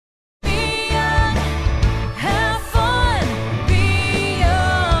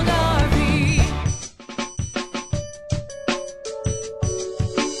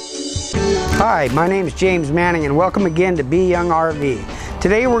Hi, my name is James Manning and welcome again to Be Young RV.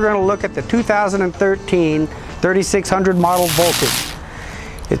 Today we're going to look at the 2013 3600 model Voltage.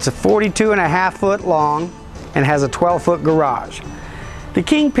 It's a 42.5 foot long and has a 12-foot garage. The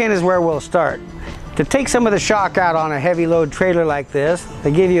kingpin is where we'll start. To take some of the shock out on a heavy load trailer like this,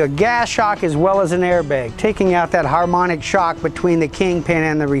 they give you a gas shock as well as an airbag, taking out that harmonic shock between the kingpin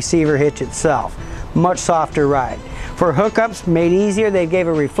and the receiver hitch itself. Much softer ride. For hookups made easier, they gave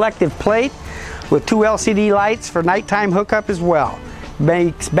a reflective plate with 2 LCD lights for nighttime hookup as well.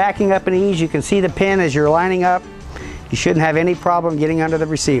 Makes backing up an ease. You can see the pin as you're lining up. You shouldn't have any problem getting under the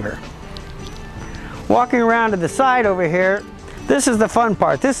receiver. Walking around to the side over here, this is the fun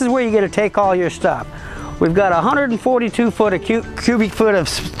part. This is where you get to take all your stuff. We've got 142 cubic foot of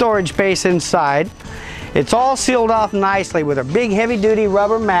storage space inside. It's all sealed off nicely with a big heavy-duty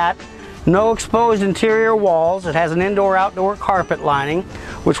rubber mat. No exposed interior walls. It has an indoor-outdoor carpet lining,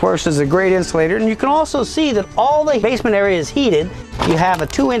 which works as a great insulator. And you can also see that all the basement area is heated. You have a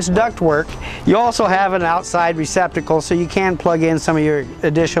 2-inch ductwork. You also have an outside receptacle so you can plug in some of your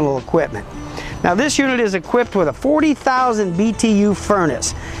additional equipment. Now this unit is equipped with a 40,000 BTU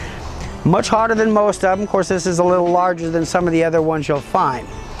furnace. Much hotter than most of them. Of course, this is a little larger than some of the other ones you'll find.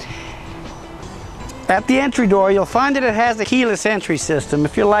 At the entry door, you'll find that it has a keyless entry system.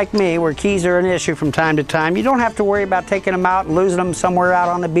 If you're like me, where keys are an issue from time to time, you don't have to worry about taking them out and losing them somewhere out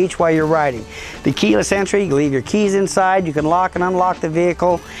on the beach while you're riding. The keyless entry, you leave your keys inside, you can lock and unlock the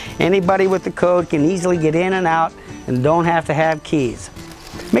vehicle. Anybody with the code can easily get in and out and don't have to have keys.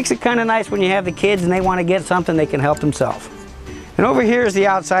 Makes it kind of nice when you have the kids and they want to get something, they can help themselves. And over here is the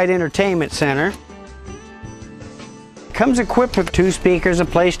outside entertainment center. Comes equipped with 2 speakers, a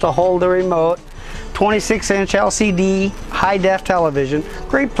place to hold the remote, 26-inch LCD high-def television.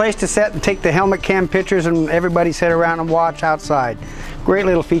 Great place to sit and take the helmet cam pictures and everybody sit around and watch outside. Great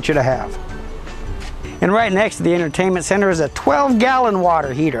little feature to have. And right next to the entertainment center is a 12-gallon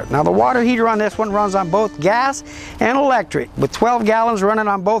water heater. Now the water heater on this one runs on both gas and electric. With 12 gallons running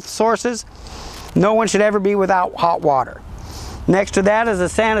on both sources, no one should ever be without hot water. Next to that is a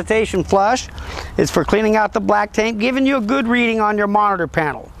sanitation flush. It's for cleaning out the black tape, giving you a good reading on your monitor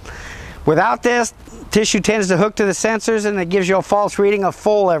panel. Without this, tissue tends to hook to the sensors and it gives you a false reading of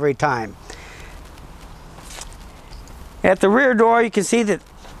full every time. At the rear door, you can see that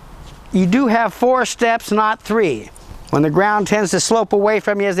you do have 4 steps, not 3. When the ground tends to slope away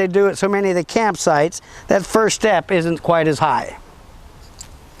from you as they do at so many of the campsites, that first step isn't quite as high.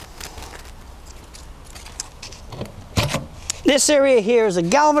 This area here is a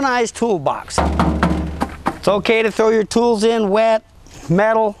galvanized toolbox. It's okay to throw your tools in wet,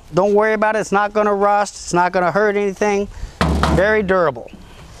 metal. Don't worry about it. It's not going to rust. It's not going to hurt anything. Very durable.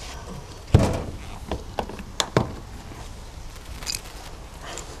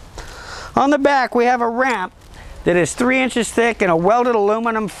 On the back we have a ramp that is 3 inches thick and a welded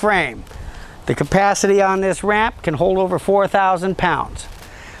aluminum frame. The capacity on this ramp can hold over 4,000 pounds.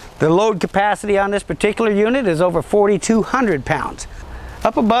 The load capacity on this particular unit is over 4,200 pounds.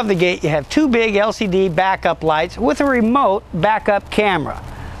 Up above the gate you have 2 big LCD backup lights with a remote backup camera.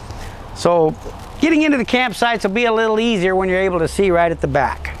 So getting into the campsites will be a little easier when you're able to see right at the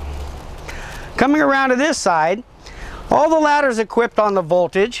back. Coming around to this side, all the ladders equipped on the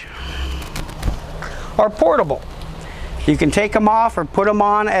Voltage are portable. You can take them off or put them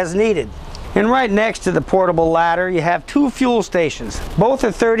on as needed. And right next to the portable ladder you have 2 fuel stations. Both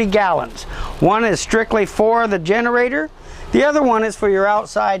are 30 gallons. One is strictly for the generator. The other one is for your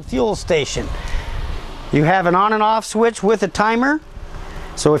outside fuel station. You have an on and off switch with a timer.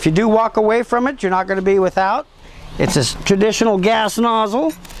 So if you do walk away from it, you're not going to be without. It's a traditional gas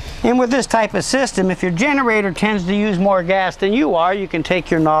nozzle. And with this type of system, if your generator tends to use more gas than you are, you can take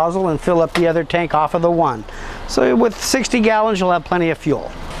your nozzle and fill up the other tank off of the one. So with 60 gallons, you'll have plenty of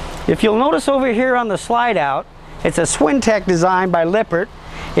fuel. If you'll notice over here on the slide out, it's a Swintech design by Lippert.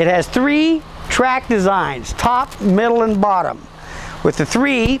 It has 3 track designs, top, middle, and bottom. With the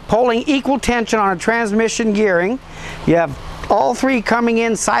 3 pulling equal tension on a transmission gearing, you have all 3 coming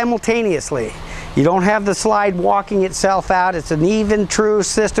in simultaneously. You don't have the slide walking itself out. It's an even, true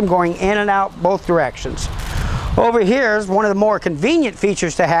system going in and out both directions. Over here is one of the more convenient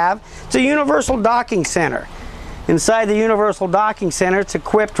features to have. It's a universal docking center. Inside the universal docking center, it's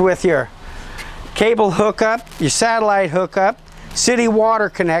equipped with your cable hookup, your satellite hookup, city water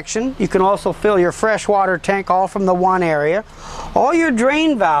connection. You can also fill your freshwater tank all from the one area. All your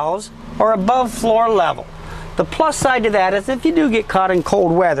drain valves are above floor level. The plus side to that is if you do get caught in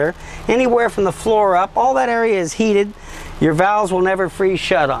cold weather, anywhere from the floor up, all that area is heated. Your valves will never freeze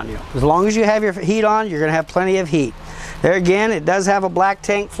shut on you. As long as you have your heat on, you're going to have plenty of heat. There again, it does have a black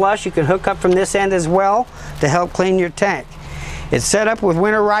tank flush. You can hook up from this end as well to help clean your tank. It's set up with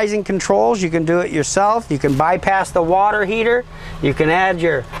winterizing controls. You can do it yourself. You can bypass the water heater. You can add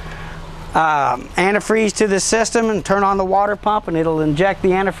your antifreeze to the system and turn on the water pump, and it'll inject the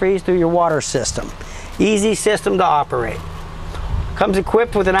antifreeze through your water system. Easy system to operate. Comes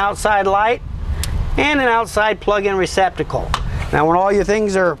equipped with an outside light and an outside plug-in receptacle. Now when all your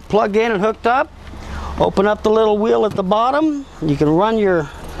things are plugged in and hooked up, open up the little wheel at the bottom. You can run your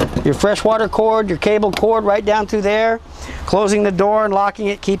freshwater cord, your cable cord right down through there, closing the door and locking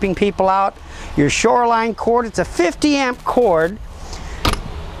it, keeping people out. Your shoreline cord, it's a 50 amp cord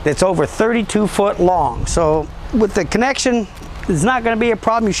that's over 32 foot long. So with the connection, it's not going to be a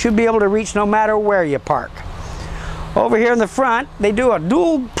problem. You should be able to reach no matter where you park. Over here in the front, they do a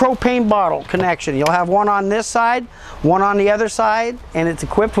dual propane bottle connection. You'll have one on this side, one on the other side, and it's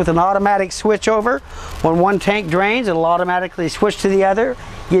equipped with an automatic switchover. When one tank drains, it'll automatically switch to the other,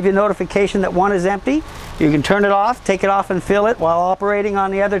 give you notification that one is empty. You can turn it off, take it off and fill it while operating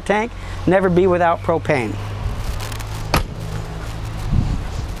on the other tank. Never be without propane.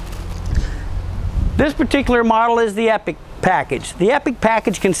 This particular model is the Epic package. The Epic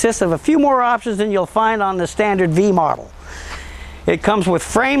package consists of a few more options than you'll find on the standard V model. It comes with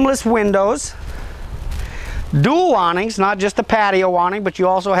frameless windows, dual awnings, not just a patio awning, but you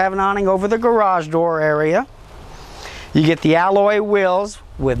also have an awning over the garage door area. You get the alloy wheels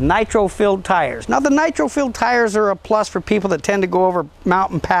with nitro-filled tires. Now the nitro-filled tires are a plus for people that tend to go over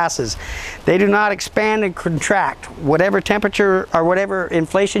mountain passes. They do not expand and contract. Whatever temperature or whatever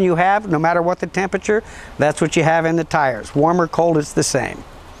inflation you have, no matter what the temperature, that's what you have in the tires. Warm or cold, it's the same.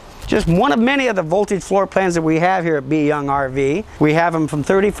 Just one of many of the voltage floor plans that we have here at B. Young RV. We have them from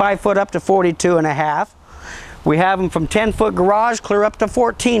 35 foot up to 42.5. We have them from 10 foot garage clear up to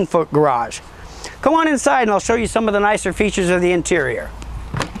 14 foot garage. Come on inside and I'll show you some of the nicer features of the interior.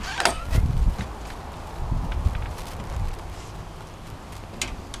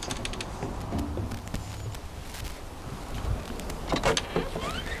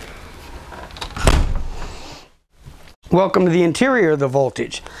 Welcome to the interior of the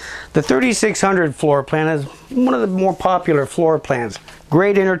Voltage. The 3600 floor plan is one of the more popular floor plans.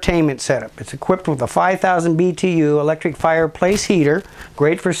 Great entertainment setup. It's equipped with a 5000 BTU electric fireplace heater,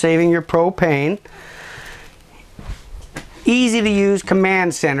 great for saving your propane. Easy to use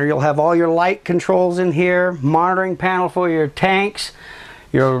command center. You'll have all your light controls in here, monitoring panel for your tanks,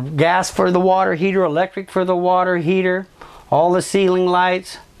 your gas for the water heater, electric for the water heater, all the ceiling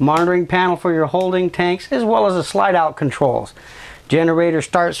lights, monitoring panel for your holding tanks, as well as the slide out controls. Generator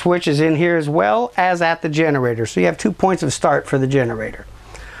start switch is in here as well as at the generator, so you have 2 points of start for the generator.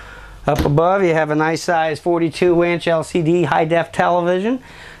 Up above you have a nice size 42-inch LCD high-def television.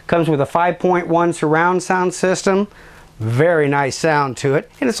 Comes with a 5.1 surround sound system, very nice sound to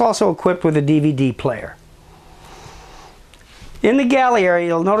it, and it's also equipped with a DVD player. In the galley area,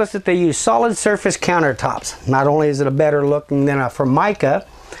 you'll notice that they use solid surface countertops. Not only is it a better looking than a Formica,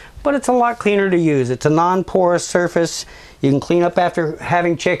 but it's a lot cleaner to use. It's a non-porous surface. You can clean up after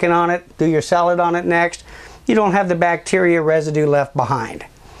having chicken on it, do your salad on it next. You don't have the bacteria residue left behind.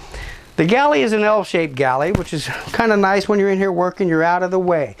 The galley is an L-shaped galley, which is kind of nice when you're in here working, you're out of the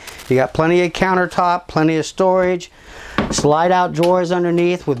way. You got plenty of countertop, plenty of storage, slide out drawers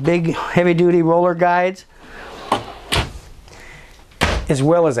underneath with big heavy-duty roller guides, as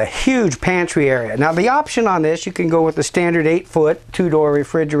well as a huge pantry area. Now the option on this, you can go with the standard 8-foot 2-door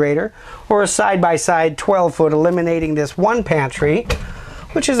refrigerator or a side-by-side 12-foot, eliminating this one pantry,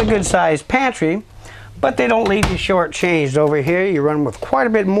 which is a good sized pantry, but they don't leave you short-changed. Over here you run with quite a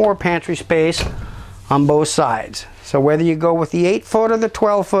bit more pantry space on both sides. So whether you go with the 8-foot or the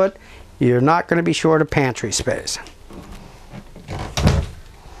 12-foot, you're not going to be short of pantry space.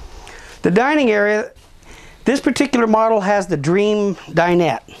 The dining area, this particular model has the Dream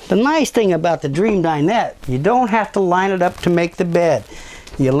dinette. The nice thing about the Dream dinette, you don't have to line it up to make the bed.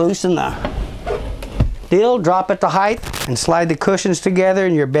 You loosen the deal, drop it to height, and slide the cushions together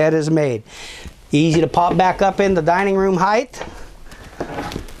and your bed is made. Easy to pop back up in the dining room height.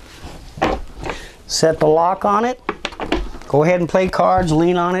 Set the lock on it. Go ahead and play cards,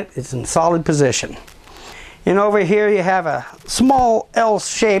 lean on it. It's in solid position. And over here you have a small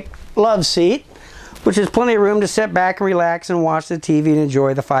L-shaped love seat, which is plenty of room to sit back and relax and watch the TV and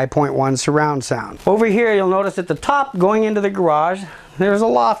enjoy the 5.1 surround sound. Over here you'll notice at the top going into the garage there's a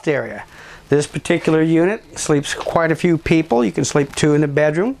loft area. This particular unit sleeps quite a few people. You can sleep 2 in the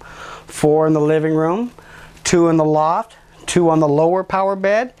bedroom, 4 in the living room, 2 in the loft, 2 on the lower power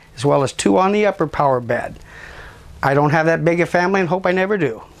bed, as well as 2 on the upper power bed. I don't have that big a family and hope I never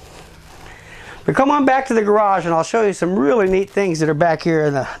do. But come on back to the garage and I'll show you some really neat things that are back here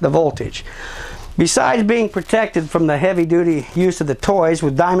in the voltage. Besides being protected from the heavy duty use of the toys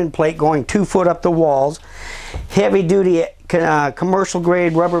with diamond plate going 2 foot up the walls, heavy duty commercial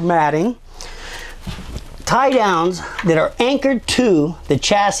grade rubber matting, tie downs that are anchored to the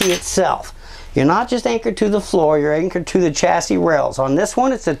chassis itself. You're not just anchored to the floor, you're anchored to the chassis rails. On this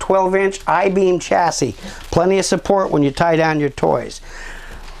one, it's a 12-inch I-beam chassis. Plenty of support when you tie down your toys.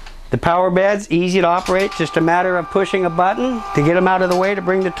 The power bed's easy to operate, just a matter of pushing a button to get them out of the way to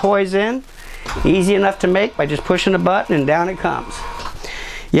bring the toys in. Easy enough to make by just pushing a button and down it comes.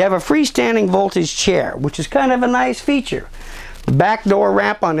 You have a freestanding voltage chair, which is kind of a nice feature. The back door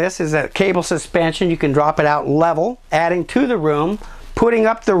ramp on this is a cable suspension. You can drop it out level, adding to the room, putting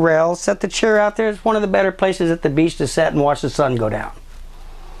up the rails, set the chair out there. It's one of the better places at the beach to sit and watch the sun go down.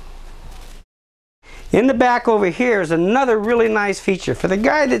 In the back over here is another really nice feature. For the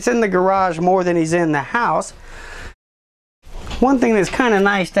guy that's in the garage more than he's in the house, one thing that's kind of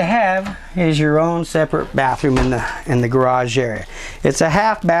nice to have is your own separate bathroom in the garage area. It's a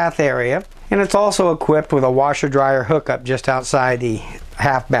half bath area, and it's also equipped with a washer dryer hookup just outside the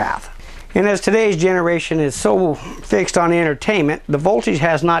half bath. And as today's generation is so fixed on entertainment, the voltage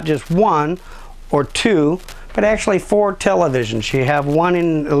has not just 1 or 2, but actually 4 televisions. You have one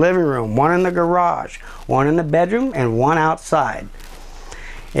in the living room, one in the garage, one in the bedroom, and one outside.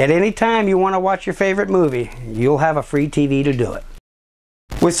 At any time you want to watch your favorite movie, you'll have a free TV to do it.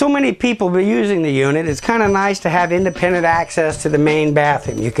 With so many people using the unit, it's kind of nice to have independent access to the main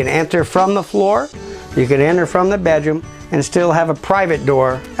bathroom. You can enter from the floor, you can enter from the bedroom, and still have a private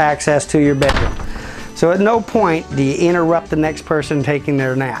door access to your bedroom. So at no point do you interrupt the next person taking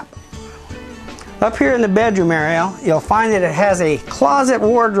their nap. Up here in the bedroom area, you'll find that it has a closet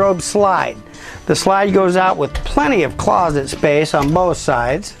wardrobe slide. The slide goes out with plenty of closet space on both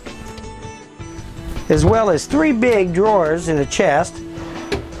sides, as well as 3 big drawers in a chest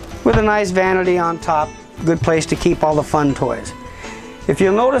with a nice vanity on top. Good place to keep all the fun toys. If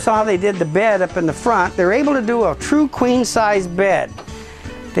you'll notice how they did the bed up in the front, they're able to do a true queen size bed.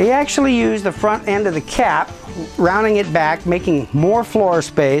 They actually use the front end of the cap, rounding it back, making more floor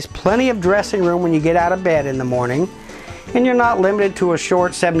space, plenty of dressing room when you get out of bed in the morning, and you're not limited to a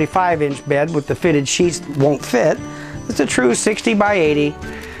short 75-inch bed with the fitted sheets that won't fit. It's a true 60 by 80.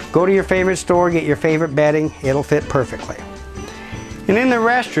 Go to your favorite store, get your favorite bedding, it'll fit perfectly. And in the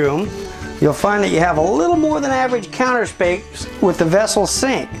restroom, you'll find that you have a little more than average counter space with the vessel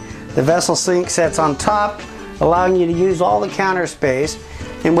sink. The vessel sink sits on top, allowing you to use all the counter space,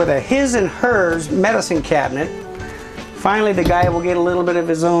 and with a his and hers medicine cabinet, finally the guy will get a little bit of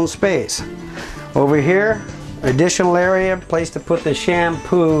his own space. Over here, additional area, place to put the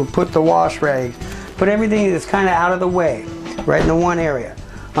shampoo, put the wash rags, put everything that's kind of out of the way, right in the one area.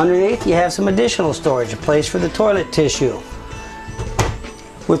 Underneath you have some additional storage, a place for the toilet tissue.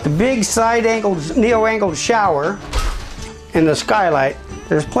 With the big side angled, neo-angled shower and the skylight,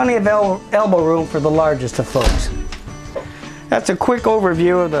 there's plenty of elbow room for the largest of folks. That's a quick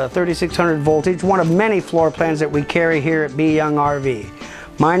overview of the 3600 voltage, one of many floor plans that we carry here at B. Young RV.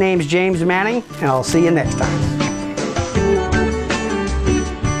 My name's James Manning, and I'll see you next time.